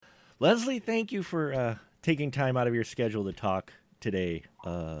Leslie, thank you for taking time out of your schedule to talk today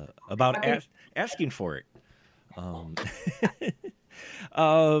about I asking for it. Um,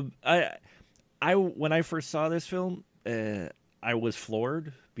 um, I, I when I first saw this film, I was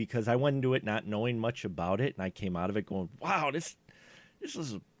floored because I went into it not knowing much about it, and I came out of it going, "Wow, this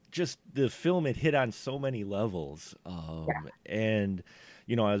is just the film. It hit on so many levels, and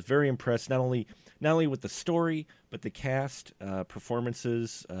I was very impressed not only with the story but the cast,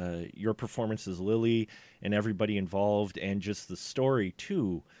 performances, your performances, Lily, and everybody involved, and just the story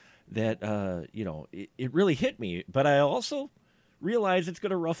too. That it really hit me. But I also realize it's going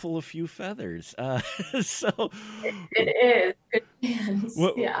to ruffle a few feathers. So, It is good hands.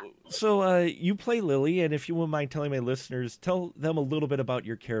 what, Yeah, you play Lily, and if you wouldn't mind telling my listeners, tell them a little bit about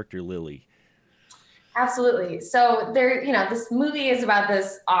your character, Lily. absolutely. So this movie is about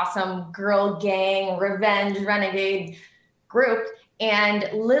this awesome girl gang, revenge, renegade group. And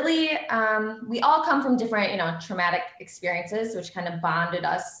Lily, we all come from different, traumatic experiences, which kind of bonded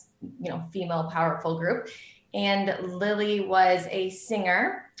us, female powerful group. And Lily was a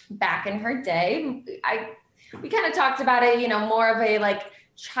singer back in her day. We kind of talked about it, more of a like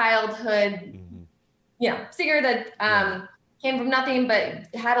childhood, Mm-hmm. singer that Right. came from nothing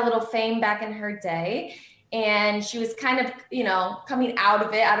but had a little fame back in her day. And she was kind of, coming out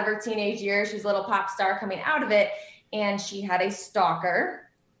of it, out of her teenage years. She was a little pop star coming out of it. And she had a stalker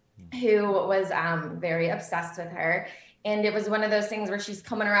who was very obsessed with her. And it was one of those things where she's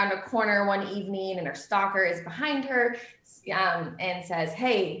coming around a corner one evening and her stalker is behind her, and says,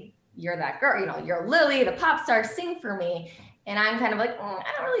 "Hey, you're that girl, you're Lily, the pop star, sing for me." And I'm kind of like, I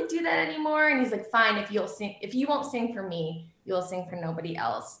don't really do that anymore. And he's like, "Fine, if you won't sing for me, you'll sing for nobody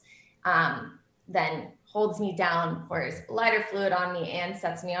else." Then holds me down, pours lighter fluid on me, and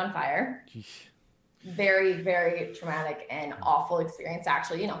sets me on fire. Very, very traumatic and awful experience,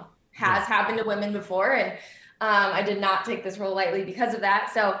 actually, Yeah. has happened to women before. And I did not take this role lightly because of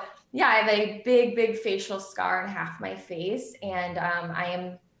that. So yeah, I have a big, big facial scar on half my face, and I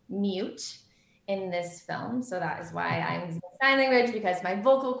am mute in this film. So that is why I'm using sign language, because my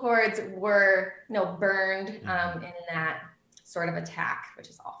vocal cords were, burned in that sort of attack, which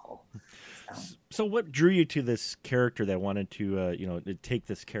is awful. So. So, what drew you to this character that wanted to, to take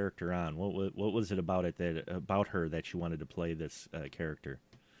this character on? What was it about her that you wanted to play this character?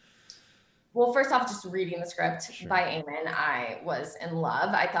 Well, first off, just reading the script Sure. by Eamon, I was in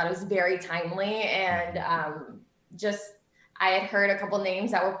love. I thought it was very timely, and just I had heard a couple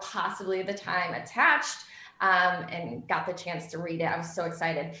names that were possibly at the time attached, and got the chance to read it. I was so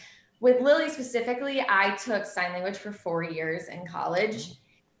excited. With Lily specifically, I took sign language for 4 years in college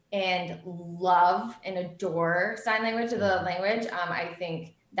and love and adore sign language, the language. I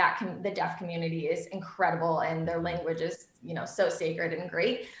think that the deaf community is incredible, and their language is, so sacred and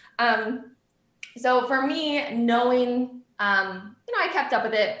great. So for me, knowing, I kept up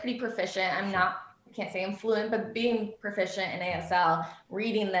with it, pretty proficient. I can't say I'm fluent, but being proficient in ASL,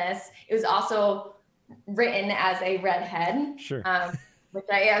 reading this, it was also written as a redhead, Sure. which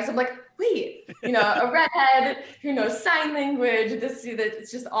I am. So I'm like, wait, a redhead who knows sign language.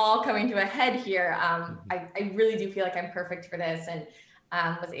 It's just all coming to a head here. I really do feel like I'm perfect for this, and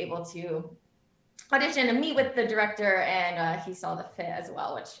was able to audition and meet with the director, and he saw the fit as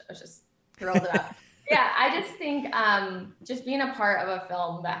well, which I was just thrilled about. Yeah, I just think just being a part of a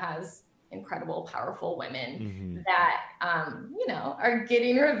film that has incredible, powerful women that are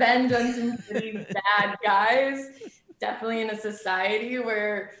getting revenge on some pretty bad guys, definitely in a society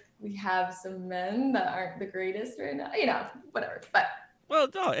where we have some men that aren't the greatest right now, whatever. But Well,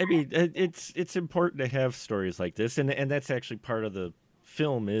 no, I mean it's important to have stories like this, and that's actually part of the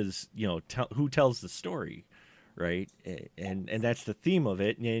film is who tells the story, right? And that's the theme of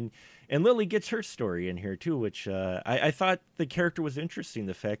it, and Lily gets her story in here too, which I thought the character was interesting.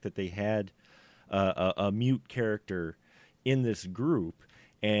 The fact that they had a mute character in this group,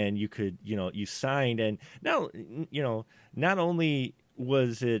 and you could you signed, and now not only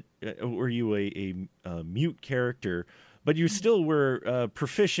was it were you a mute character, but you still were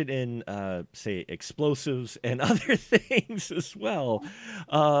proficient in, say, explosives and other things as well.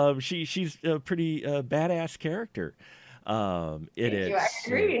 She's a pretty badass character. It thank you. I is.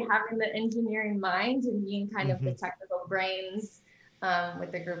 agree. Having the engineering mind and being kind of the Mhm. technical brains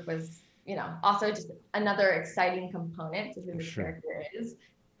with the group was, also just another exciting component to who this Sure. character is,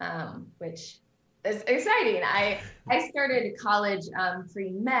 which is exciting. I started college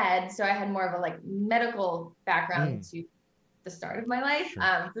pre-med, so I had more of a like medical background to the start of my life.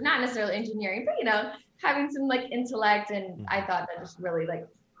 Sure. So not necessarily engineering, but having some like intellect, and I Mhm. thought that just really like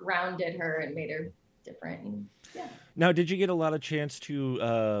grounded her and made her different. And, yeah. Now, did you get a lot of chance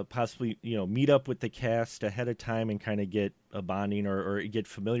to possibly, meet up with the cast ahead of time and kind of get a bonding or get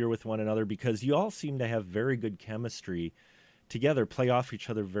familiar with one another? Because you all seem to have very good chemistry together, play off each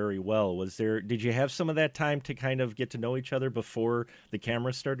other very well. Did you have some of that time to kind of get to know each other before the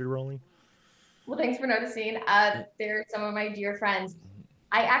camera started rolling? Well, thanks for noticing. They're some of my dear friends.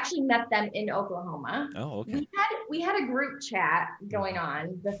 I actually met them in Oklahoma. Oh, okay. We had a group chat going Mhm.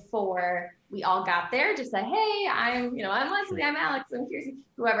 on before we all got there. Just said, hey, I'm Sure. Leslie, I'm Alex, I'm Kirsten,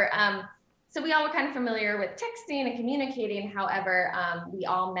 whoever. So we all were kind of familiar with texting and communicating. However, we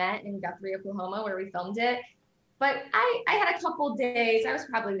all met in Guthrie, Oklahoma, where we filmed it. But I had a couple days. I was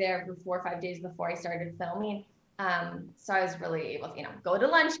probably there for 4 or 5 days before I started filming. So I was really able to, go to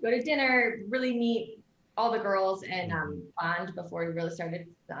lunch, go to dinner, really meet all the girls and Mhm. bond before we really started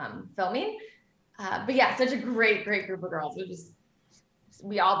filming. But yeah, such a great, great group of girls.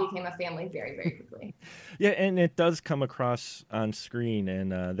 We all became a family very, very quickly. Yeah, and it does come across on screen,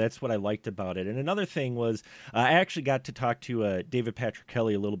 and that's what I liked about it. And another thing was, I actually got to talk to David Patrick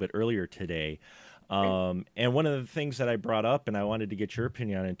Kelly a little bit earlier today. Great. And one of the things that I brought up, and I wanted to get your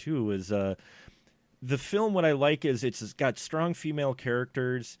opinion on it too, was the film. What I like is it's got strong female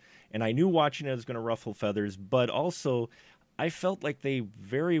characters, and I knew watching it was going to ruffle feathers, but also I felt like they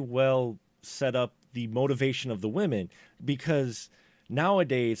very well set up the motivation of the women because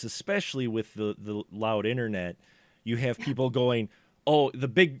nowadays, especially with the loud internet, you have people going, "Oh, the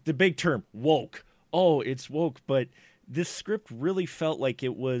big term woke. Oh, it's woke." But this script really felt like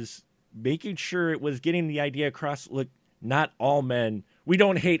it was making sure it was getting the idea across. Look, not all men. We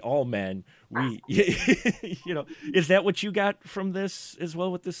don't hate all men. We, is that what you got from this as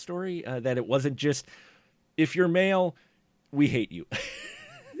well with this story? That it wasn't just if you're male, we hate you.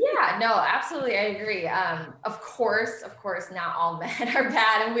 Yeah, no, absolutely, I agree. Of course, not all men are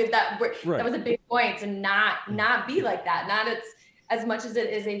bad, and with that, that Right. was a big point to not be like that. Not as much as it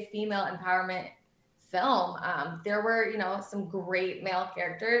is a female empowerment film. There were, some great male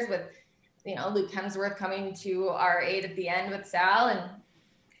characters with, Luke Hemsworth coming to our aid at the end with Sal,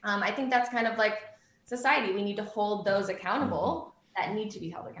 and I think that's kind of like society. We need to hold those Hmm. accountable that need to be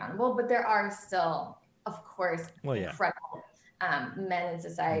held accountable, but there are still, of course, Well, yeah. incredible men in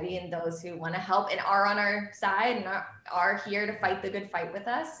society Hmm. and those who want to help and are on our side and are here to fight the good fight with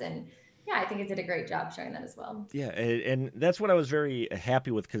us. And yeah, I think it did a great job showing that as well. Yeah, and that's what I was very happy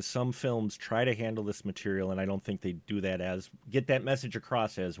with because some films try to handle this material, and I don't think they do that as get that message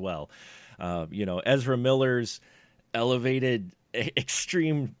across as well. Ezra Miller's elevated,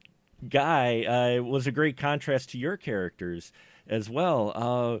 extreme guy was a great contrast to your characters as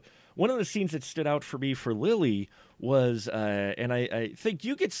well. One of the scenes that stood out for me for Lily was, and I think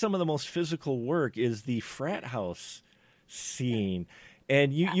you get some of the most physical work, is the frat house scene.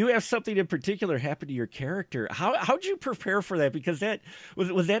 And you have something in particular happen to your character. How'd you prepare for that? Because that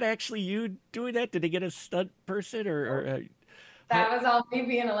was that actually you doing that? Did they get a stunt person or how? That was all me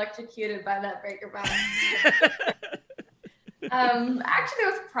being electrocuted by that breaker bomb. Actually,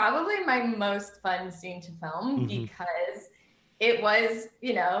 it was probably my most fun scene to film Hmm. because it was,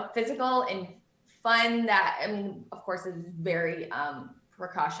 physical and fun. That I mean, of course, it's very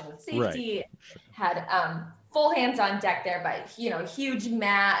precaution with Right. safety. Had full hands on deck there, but huge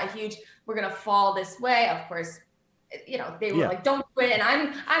mat, a huge. We're gonna fall this way. Of course, they were Yeah. like, "Don't do it," and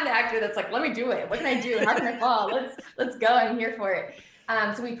I'm the actor that's like, "Let me do it. What can I do? How can I fall? Let's go. I'm here for it."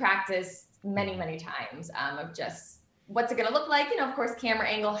 So we practiced many Hmm. many times of just what's it going to look like? Of course, camera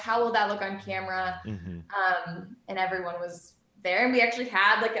angle. How will that look on camera? Hmm. And everyone was there, and we actually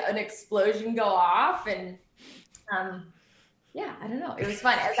had like an explosion go off, and um, yeah, I don't know. It was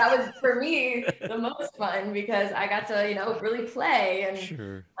fun. And that was for me the most fun because I got to really play and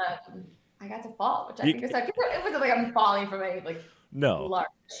Sure. I got to fall, which I You, think is like it wasn't like I'm falling from any like no. large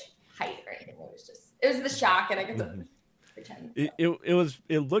height or anything. It was the shock, and I get to Hmm. pretend. So.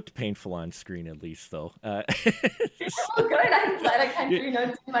 It looked painful on screen at least though. Oh, good. I'm glad I kind you, of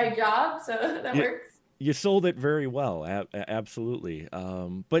do my job, so that you, works. you sold it very well, absolutely.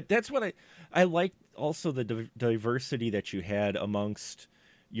 But that's what I liked also the diversity that you had amongst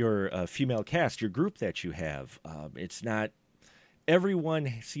your female cast, your group that you have. It's not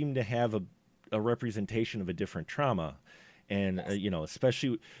everyone seemed to have a representation of a different trauma, and Yes.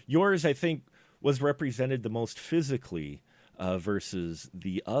 especially yours, I think, was represented the most physically versus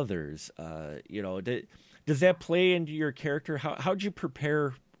the others. Does that play into your character? How'd you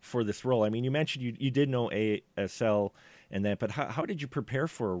prepare for this role? I mean, you mentioned you did know ASL and that, but how did you prepare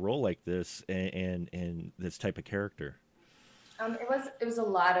for a role like this and this type of character? It was a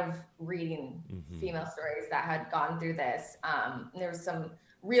lot of reading Hmm. female stories that had gone through this. There was some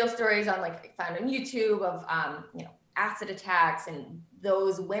real stories on like found on YouTube of acid attacks and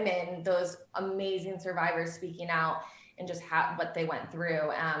those women, those amazing survivors speaking out and just what they went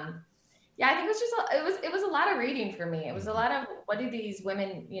through. Yeah, I think it was just it was a lot of reading for me. It was a lot of, what do these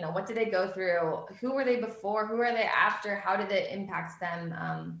women, what did they go through? Who were they before? Who are they after? How did it impact them,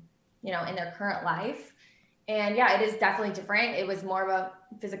 in their current life? And yeah, it is definitely different. It was more of a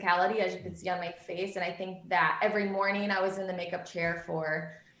physicality, as you can see on my face. And I think that every morning I was in the makeup chair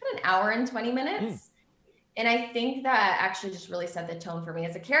for about an hour and 20 minutes. And I think that actually just really set the tone for me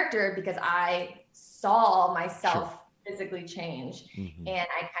as a character, because I saw myself physically change. And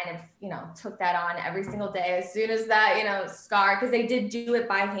I kind of, took that on every single day as soon as that, scar, because they did do it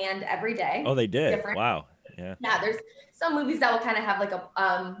by hand every day. Oh, they did. Different. Wow. Yeah. Yeah. There's some movies that will kind of have like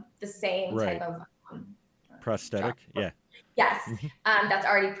the same type of prosthetic. Yeah. Yes. That's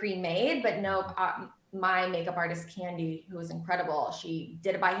already pre-made, but no, my makeup artist, Candy, who was incredible, she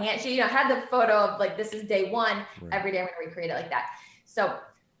did it by hand. She, had the photo of like, this is day one. Every day I'm going to recreate it like that. So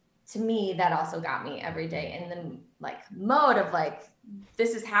to me, that also got me every day in the like mode of like,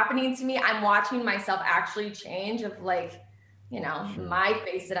 this is happening to me. I'm watching myself actually change of like, my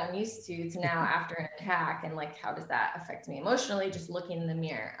face that I'm used to now after an attack, and like, how does that affect me emotionally? Just looking in the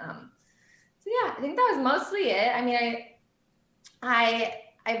mirror. So yeah, I think that was mostly it. I mean,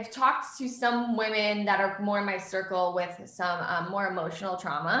 I've talked to some women that are more in my circle with some more emotional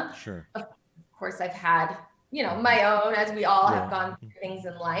trauma. Sure. Of course, I've had, my own, as we all have gone through things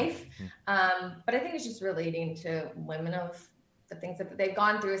in life. But I think it's just relating to women of the things that they've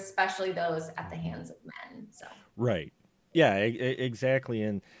gone through, especially those at the hands of men. So. Right. Yeah, exactly.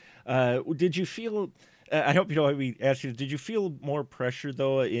 And did you feel, I hope you don't let me ask you, did you feel more pressure,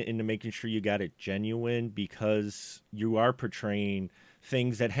 though, into making sure you got it genuine, because you are portraying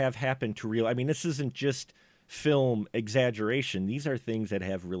things that have happened to real? I mean, this isn't just film exaggeration. These are things that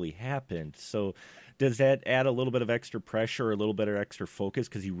have really happened. So does that add a little bit of extra pressure or a little bit of extra focus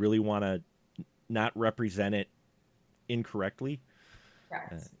because you really want to not represent it incorrectly?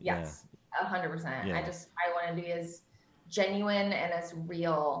 Correct. Yes, 100%. Yeah. I want to be as genuine and as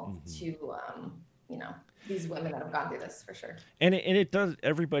real to, these women that have gone through this, for sure. And it does,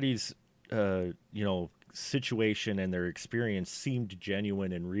 everybody's, situation and their experience seemed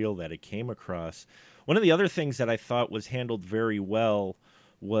genuine and real that it came across. One of the other things that I thought was handled very well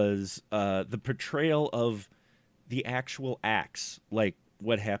was the portrayal of the actual acts, like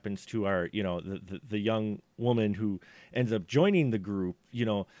what happens to our, the young woman who ends up joining the group.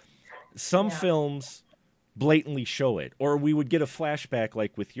 Some films blatantly show it, or we would get a flashback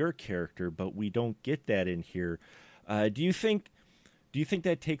like with your character, but we don't get that in here. Do you think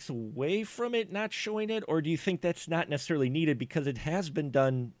that takes away from it not showing it, or do you think that's not necessarily needed because it has been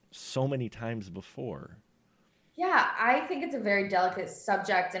done so many times before? Yeah, I think it's a very delicate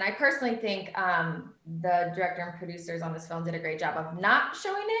subject, and I personally think the director and producers on this film did a great job of not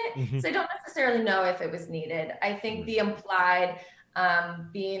showing it. So I don't necessarily know if it was needed. I think the implied,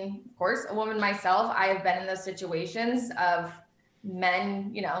 being, of course, a woman myself, I have been in those situations of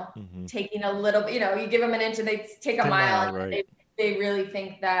men, taking a little bit, you give them an inch and they take a mile, and they really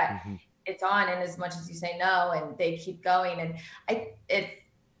think that it's on, and as much as you say no, and they keep going. And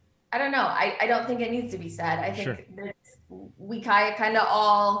I don't know. I don't think it needs to be said. I think we kind of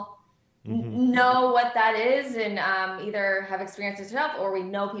all know what that is, and either have experienced it yourself, or we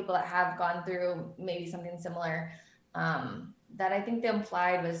know people that have gone through maybe something similar. That I think the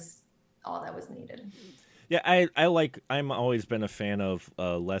implied was all that was needed. Yeah, I'm always been a fan of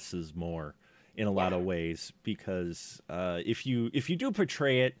less is more in a lot of ways, because if you do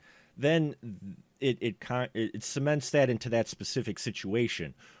portray it, then it cements that into that specific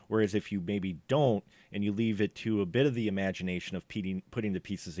situation. Whereas if you maybe don't, and you leave it to a bit of the imagination of putting the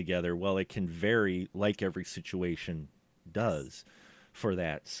pieces together, well, it can vary, like every situation does for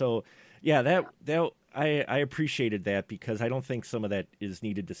that. So yeah, that I appreciated that, because I don't think some of that is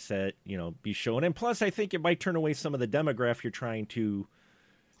needed to be shown. And plus, I think it might turn away some of the demographic you're trying to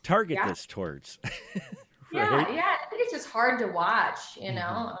target this towards. Right? Yeah. I think it's just hard to watch,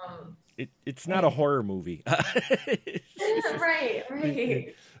 It's not a horror movie.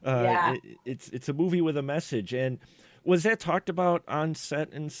 Right. It's a movie with a message. And was that talked about on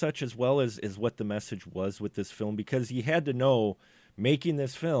set and such, as well as what the message was with this film? Because you had to know, making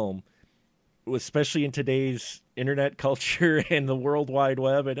this film, especially in today's internet culture and the World Wide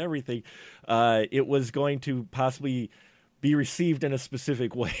Web and everything, it was going to possibly be received in a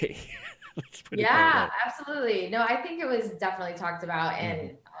specific way. Let's put it that way. Absolutely. No, I think it was definitely talked about,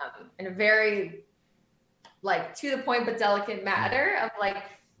 and in a very to the point but delicate matter of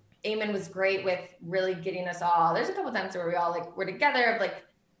Eamon was great with really getting us all. There's a couple times where we all we're together of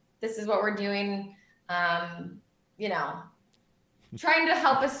this is what we're doing. you know, trying to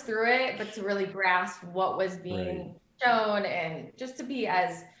help us through it, but to really grasp what was being shown and just to be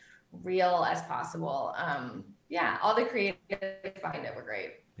as real as possible. Yeah, all the creators behind it were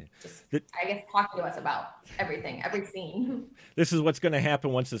great. Just, I guess, talking to us about everything, every scene. This is what's going to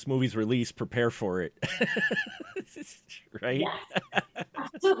happen once this movie's released. Prepare for it. Right? Yes,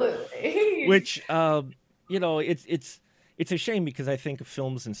 absolutely. Which, you know, it's a shame because I think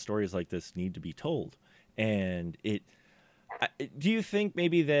films and stories like this need to be told. And do you think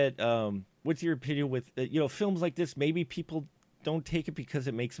maybe that, what's your opinion with, you know, films like this, maybe people don't take it because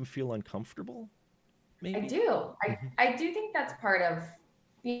it makes them feel uncomfortable? Maybe? I do. I do think that's part of,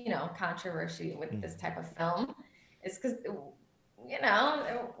 you know, controversy with this type of film is because, you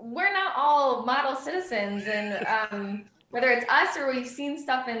know, we're not all model citizens, and whether it's us or we've seen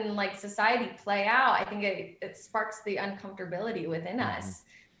stuff in like society play out, I think it sparks the uncomfortability within us.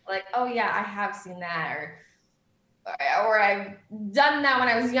 Like, oh yeah, I have seen that, or I've done that when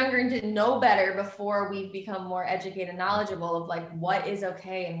I was younger and didn't know better before we've become more educated, knowledgeable of like what is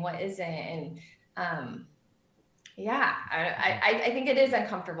okay and what isn't. And yeah, I think it is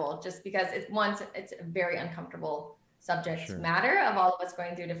uncomfortable just because it's a very uncomfortable subject matter of all of us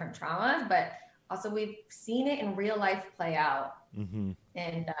going through different traumas, but also we've seen it in real life play out,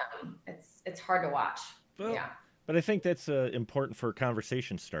 and it's hard to watch. Well, yeah. But I think that's important for a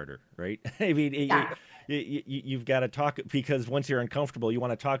conversation starter, right? I mean, you've got to talk, because once you're uncomfortable, you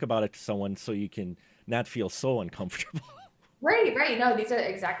want to talk about it to someone so you can not feel so uncomfortable. Right. No, these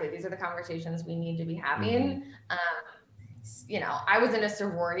are the conversations we need to be having. You know, I was in a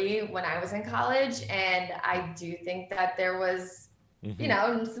sorority when I was in college, and I do think that there was, you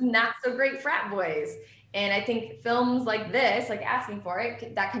know, some not so great frat boys. And I think films like this, like Asking for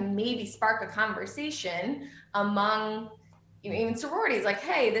It, that can maybe spark a conversation among even sororities. Like,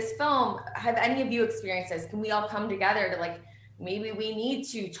 hey, this film, have any of you experienced this? Can we all come together to like, maybe we need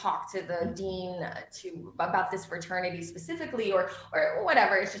to talk to the dean about this fraternity specifically, or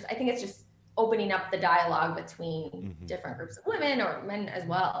whatever. It's just, I think it's just opening up the dialogue between different groups of women or men as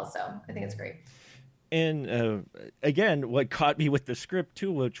well. So I think it's great. And again, what caught me with the script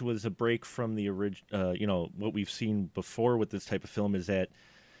too, which was a break from the original, you know, what we've seen before with this type of film, is that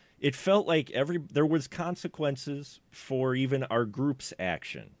it felt like there was consequences for even our group's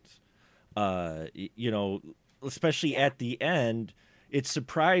actions. You know, especially at the end, it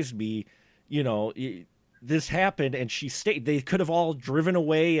surprised me. You know, this happened and she stayed. They could have all driven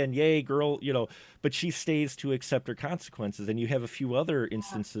away and yay, girl, you know, but she stays to accept her consequences. And you have a few other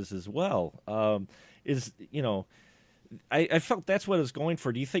instances as well. You know, I felt that's what I was going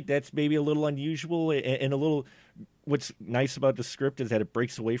for. Do you think that's maybe a little unusual and a little, what's nice about the script is that it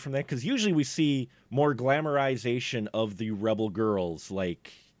breaks away from that? Because usually we see more glamorization of the rebel girls,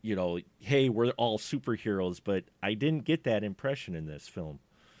 like, you know, hey, we're all superheroes, but I didn't get that impression in this film.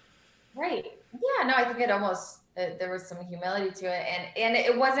 Right. Yeah, no, I think it almost, there was some humility to it, and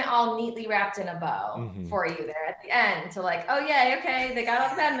it wasn't all neatly wrapped in a bow for you there at the end to like, oh yeah, okay, they got all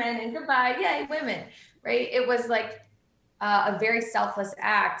the bad men and goodbye, yay, women, right? It was like a very selfless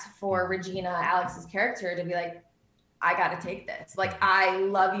act for Regina, Alex's character, to be like, I got to take this. Like, I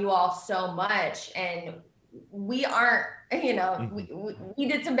love you all so much, and we aren't, you know, we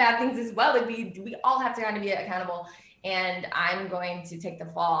did some bad things as well. Like we all have to kind of be accountable, and I'm going to take the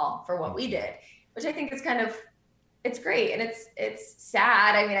fall for what we did, which I think is kind of, it's great. And it's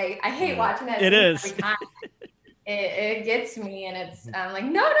sad. I mean, I hate watching that. It is. Every time. It gets me, and it's, I'm like,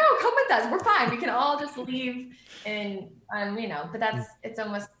 no, come with us. We're fine. We can all just leave. And, you know, but it's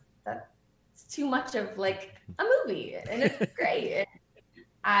almost, that's too much of like a movie, and it's great. And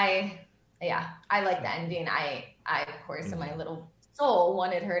I like the ending. I of course, in my little soul,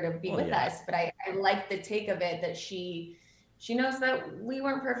 wanted her to be with us, but I like the take of it that she knows that we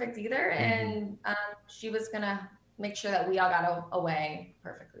weren't perfect either, and she was gonna make sure that we all got away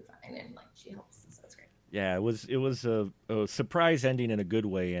perfectly fine, and like she helps. So it's great. Yeah, it was a surprise ending in a good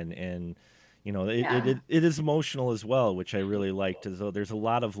way, and you know, it is emotional as well, which I really liked. As though there's a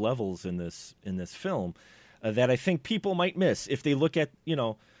lot of levels in this film that I think people might miss if they look at, you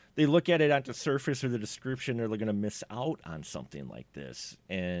know, they look at it at the surface or the description, they're going to miss out on something like this,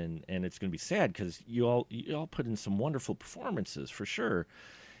 and it's going to be sad because you all put in some wonderful performances for sure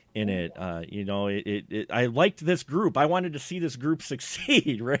in it. You know, I liked this group. I wanted to see this group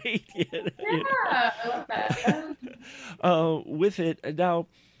succeed, right? I love that. With it now,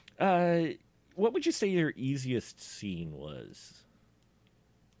 what would you say your easiest scene was?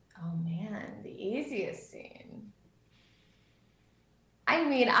 Oh man, the easiest scene. I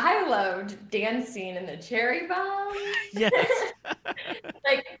mean, I loved dancing in the cherry bomb. Yes.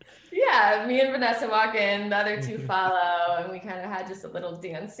 Like, yeah, me and Vanessa walk in, the other two follow, and we kind of had just a little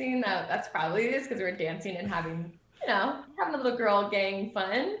dance scene. That's probably it is because we were dancing and having, having a little girl gang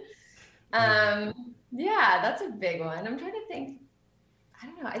fun. Yeah, that's a big one. I'm trying to think. I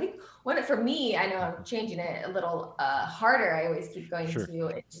don't know. I think for me, I know I'm changing it a little harder. I always keep going Sure. to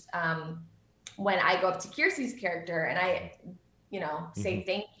it's when I go up to Kiersey's character and I, say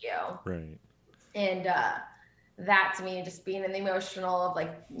thank you. Right. And that to me, just being in the emotional of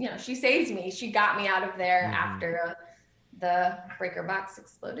like, she saved me. She got me out of there after the breaker box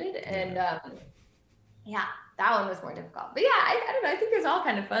exploded. And yeah, that one was more difficult. But yeah, I don't know. I think it was all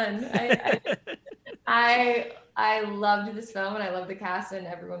kind of fun. I loved this film and I loved the cast and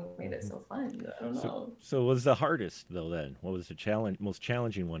everyone made it so fun. I don't know. So what was the hardest though then? What was the most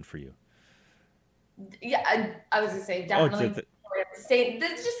challenging one for you? Yeah, I was gonna say definitely say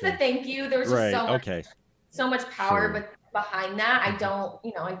this is just the thank you. There was just so much power, but behind that, I don't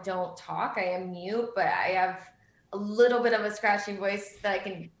talk. I am mute, but I have a little bit of a scratchy voice that I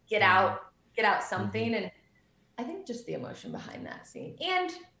can get out something. And I think just the emotion behind that scene.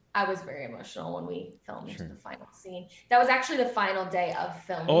 And I was very emotional when we filmed the final scene. That was actually the final day of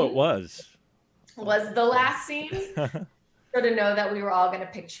filming. Oh, it was the last scene. So to know that we were all going to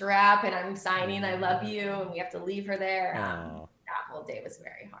picture wrap and I'm signing I love you and we have to leave her there. That whole day was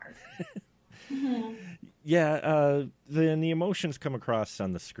very hard. Yeah, the emotions come across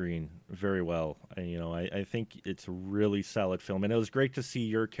on the screen very well. I think it's a really solid film, and it was great to see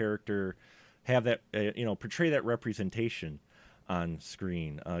your character have that, portray that representation on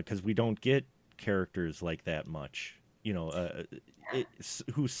screen, because we don't get characters like that much,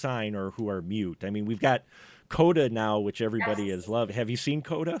 who sign or who are mute. I mean, we've got Coda now, which everybody has loved. Have you seen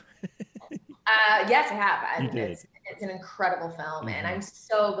Coda? Yes, I have. You did. It's an incredible film, and I'm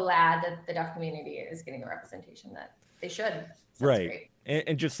so glad that the deaf community is getting the representation that they should. So right,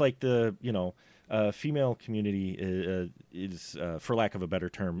 and just like the female community is for lack of a better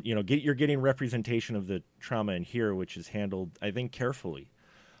term, you're getting representation of the trauma in here, which is handled, I think, carefully,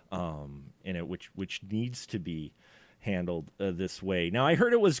 in it, which needs to be handled this way. Now, I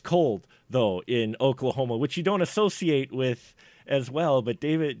heard it was cold though in Oklahoma, which you don't associate with as well. But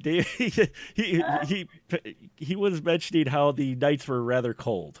David he was mentioning how the nights were rather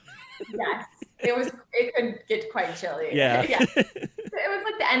cold. Yes, it could get quite chilly. Yeah. Yeah. It was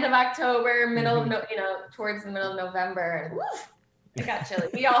like the end of October, towards the middle of November, and woof, it got chilly.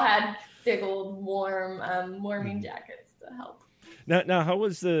 We all had big old warming jackets to help. Now, how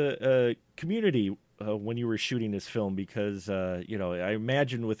was the community when you were shooting this film? Because I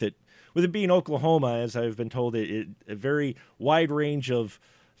imagine with it being Oklahoma, as I've been told, a very wide range of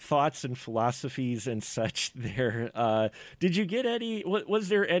thoughts and philosophies and such there. Did you get any? Was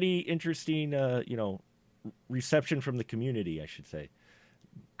there any interesting reception from the community, I should say?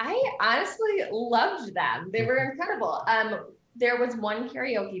 I honestly loved them. They were incredible. There was one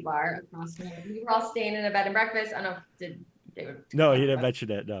karaoke bar across from where we were all staying in a bed and breakfast. I don't know if David. No, you didn't mention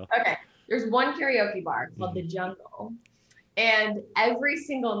that. No. Okay. There's one karaoke bar called The Jungle. And every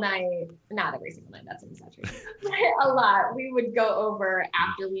single night, not every single night, that's an exaggeration, but a lot, we would go over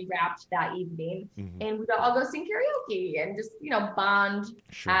after we wrapped that evening and we'd all go sing karaoke and just, bond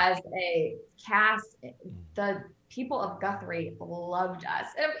as a cast. The people of Guthrie loved us.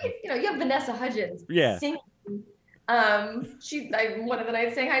 And, you have Vanessa Hudgens singing. She's one of the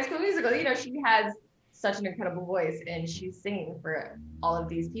nights sang High School Musical. She has such an incredible voice and she's singing for all of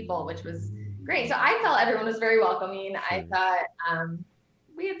these people, which was great. So I felt everyone was very welcoming. I thought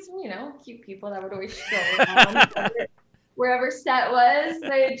we had some, cute people that would always show around wherever set was.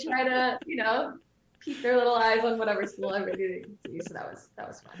 They'd try to, keep their little eyes on whatever school everybody could see. So that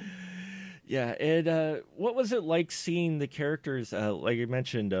was fun. Yeah, and what was it like seeing the characters, like you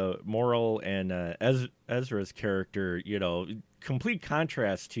mentioned, Moral and Ezra's character, complete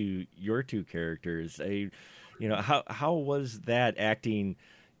contrast to your two characters. How was that acting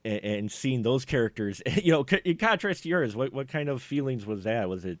and seeing those characters, in contrast to yours? What kind of feelings was that?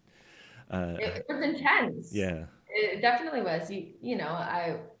 Was it? It was intense. Yeah, it definitely was.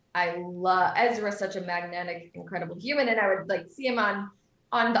 I love Ezra, such a magnetic, incredible human, and I would see him on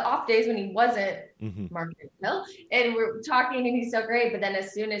the off days when he wasn't marketing Hill, and we're talking and he's so great. But then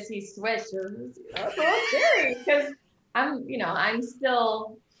as soon as he switched, it was so scary because I'm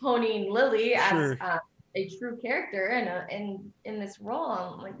still honing Lily as a true character and in this role.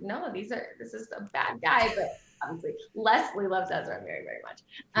 I'm like, no, this is a bad guy, but obviously Leslie loves Ezra very, very much.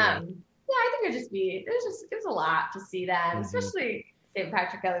 I think it was a lot to see them, especially David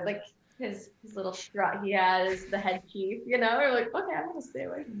Patrick Kelly. his little strut he has, the head chief, we're like, okay, I'm gonna stay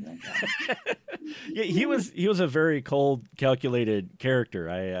away from that. Yeah, he was a very cold, calculated character.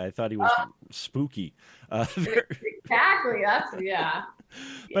 I thought he was spooky. Exactly. Yeah.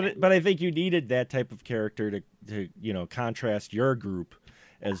 But I think you needed that type of character to contrast your group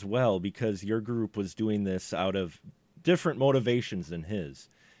as well, because your group was doing this out of different motivations than his.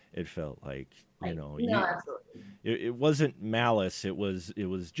 It felt like absolutely. it wasn't malice. It was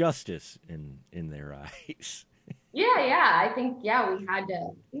justice in their eyes. Yeah. I think we had to,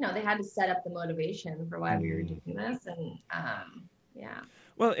 they had to set up the motivation for why we were doing this, and yeah.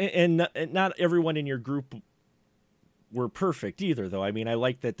 Well, and not everyone in your group were perfect either, though. I mean, I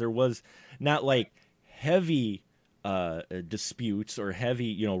like that there was not like heavy disputes or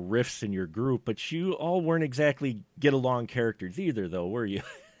heavy rifts in your group, but you all weren't exactly get along characters either, though, were you?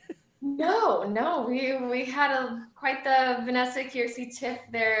 No, we had quite the Vanessa Kiersey tiff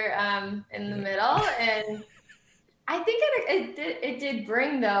there in the middle, and I think it did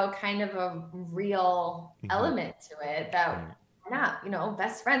bring, though, kind of a real element to it that we're not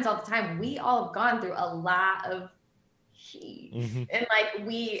best friends all the time. We all have gone through a lot of heat, and like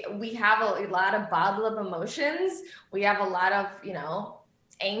we have a lot of bottle of emotions. We have a lot of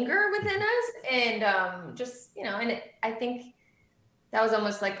anger within us, and just I think that was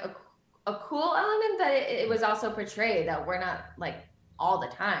almost like a cool element that it was also portrayed that we're not like all the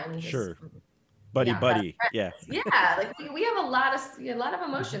time. Sure. Buddy. Yeah. Yeah. Like we have a lot of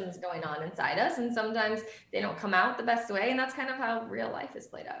emotions going on inside us, and sometimes they don't come out the best way. And that's kind of how real life is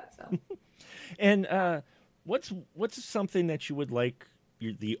played out. So, and, what's something that you would like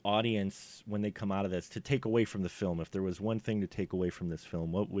the audience, when they come out of this, to take away from the film? If there was one thing to take away from this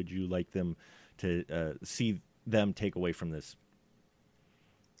film, what would you like them to see them take away from this?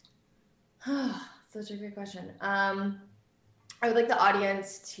 Such a great question. I would like the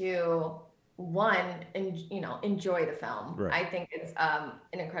audience to enjoy the film. Right. I think it's an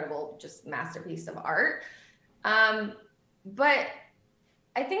incredible just masterpiece of art. But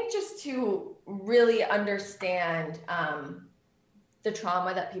I think just to really understand the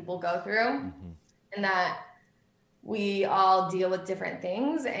trauma that people go through, and that we all deal with different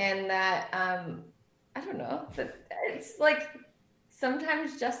things, and that I don't know, that it's like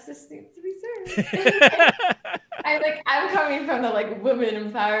sometimes justice needs to be served. I'm coming from the like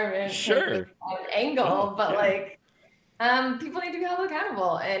women empowerment angle, but people need to be held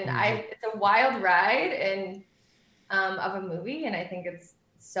accountable, and it's a wild ride and of a movie, and I think it's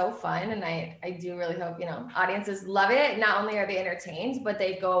so fun, and I do really hope audiences love it. Not only are they entertained, but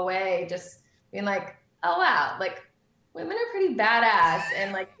they go away just being like, oh wow, like women are pretty badass,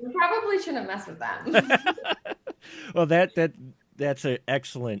 and like we probably shouldn't mess with them. Well, that's an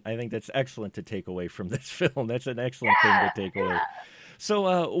excellent. I think that's excellent to take away from this film. That's an excellent thing to take away.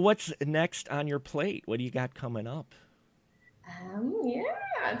 So, what's next on your plate? What do you got coming up?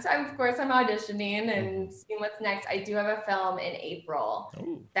 So of course I'm auditioning and seeing what's next. I do have a film in April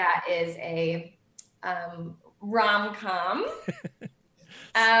that is a rom-com.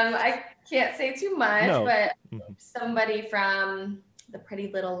 I can't say too much, but somebody from the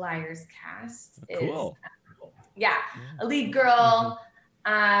Pretty Little Liars cast is a lead girl.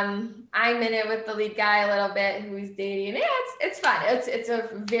 I'm in it with the lead guy a little bit who he's dating. Yeah, it's fun. It's a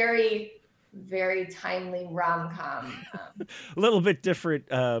very, very timely rom-com. A little bit different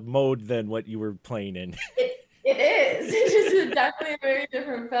mode than what you were playing in. It is. It's definitely a very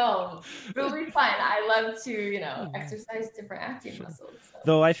different film. It'll be fun. I love to, exercise different acting muscles. So.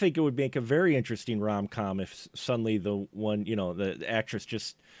 Though I think it would make a very interesting rom-com if suddenly the one, the actress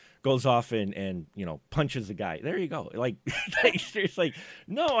just goes off and punches a guy. There you go. Like it's like,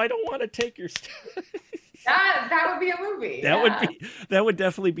 no, I don't want to take your stuff. That would be a movie. That would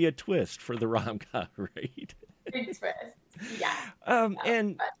definitely be a twist for the rom-com, right? Big twist. Yeah.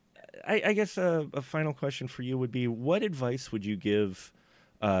 And I guess a final question for you would be: what advice would you give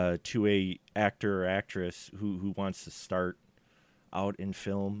to a actor or actress who wants to start out in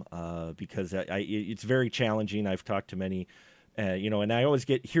film? Because it's very challenging. I've talked to many. And I always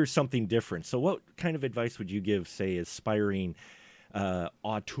hear something different. So what kind of advice would you give, say, aspiring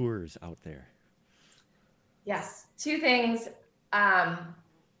auteurs out there? Yes. Two things.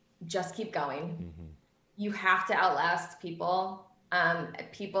 Just keep going. You have to outlast people.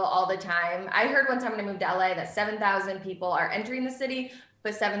 People all the time. I heard one time when I moved to LA that 7,000 people are entering the city,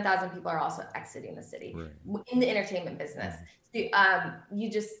 but 7,000 people are also exiting the city in the entertainment business. So,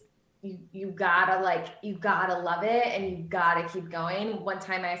 you gotta love it, and you gotta keep going. One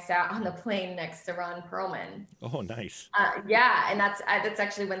time I sat on the plane next to Ron Perlman. Oh, nice. And that's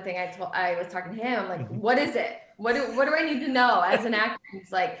actually one thing I was talking to him. I'm like, what is it? What do I need to know as an actor?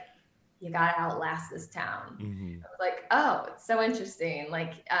 He's like, you gotta outlast this town. Hmm. I was like, oh, it's so interesting.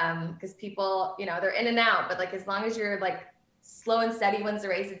 Like, because people, they're in and out, but like as long as you're like slow and steady wins the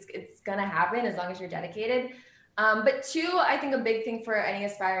race, it's gonna happen as long as you're dedicated. But two, I think a big thing for any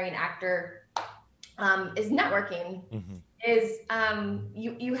aspiring actor is networking. Hmm. Is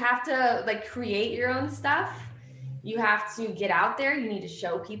you have to like create your own stuff. You have to get out there. You need to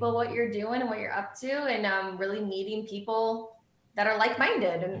show people what you're doing and what you're up to, and really meeting people that are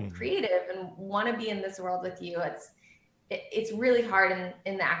like-minded and Hmm. creative and want to be in this world with you. It's really hard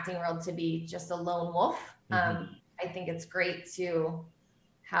in the acting world to be just a lone wolf. Hmm. I think it's great to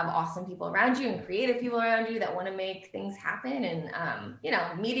have awesome people around you and creative people around you that want to make things happen.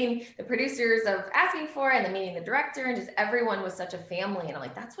 And meeting the producers of Asking For It, and then meeting the director, and just everyone was such a family. And I'm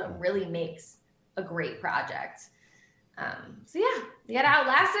like, that's what really makes a great project. So yeah, you gotta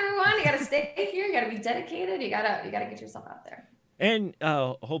outlast everyone. You gotta stay here. You gotta be dedicated. You gotta get yourself out there. And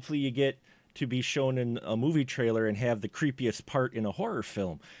hopefully you get to be shown in a movie trailer and have the creepiest part in a horror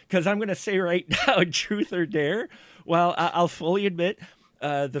film. Because I'm going to say right now, truth or dare, while I'll fully admit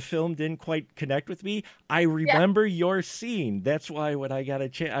the film didn't quite connect with me, I Yeah. remember your scene. That's why when I got a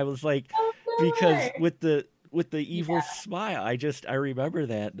chance, I was like, Oh, no because way. with the evil smile, I remember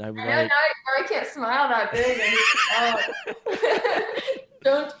that. And I'm I know now like, I can't smile that big.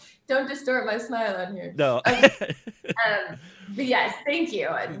 Don't distort my smile on here. no. Okay. But yes, thank you.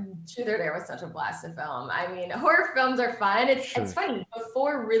 Truth or Dare was such a blast to film. I mean, horror films are fun. It's Sure. funny.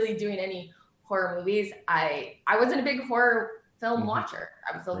 Before really doing any horror movies, I wasn't a big horror film Mhm. watcher.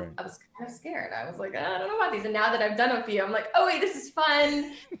 Right. I was kind of scared. I was like, I don't know about these. And now that I've done a few, I'm like, oh wait, this is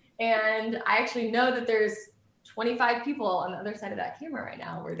fun. And I actually know that there's 25 people on the other side of that camera right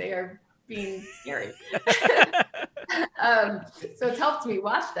now where they are being scary. So it's helped me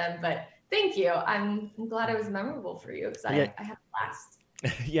watch them, but thank you. I'm glad it was memorable for you because Yeah. I had a blast.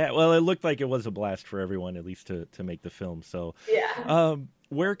 Yeah, well, it looked like it was a blast for everyone, at least to make the film. So, Yeah.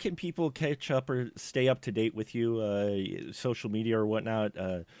 where can people catch up or stay up to date with you? Social media or whatnot?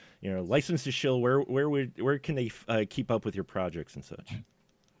 License to Shill. Where can they keep up with your projects and such?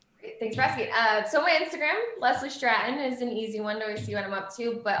 Great. Thanks for asking. So my Instagram, Leslie Stratton, is an easy one to always see what I'm up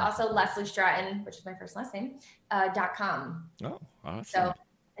to, but also Leslie Stratton, which is my first last name, .com. Oh, awesome. So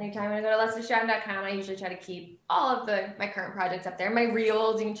anytime I go to lesliestratton.com, I usually try to keep all of my current projects up there. My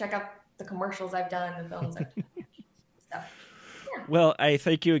reels, you can check out the commercials I've done, the films I've done, stuff. Yeah. Well, I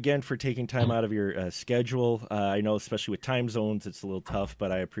thank you again for taking time out of your schedule. I know, especially with time zones, it's a little tough,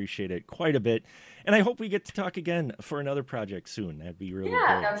 but I appreciate it quite a bit. And I hope we get to talk again for another project soon. That'd be really great.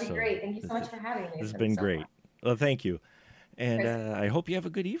 That would be great. Thank you so much for having me. This has been so great. fun. Well, thank you. And I hope you have a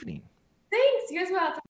good evening. Thanks. You as well.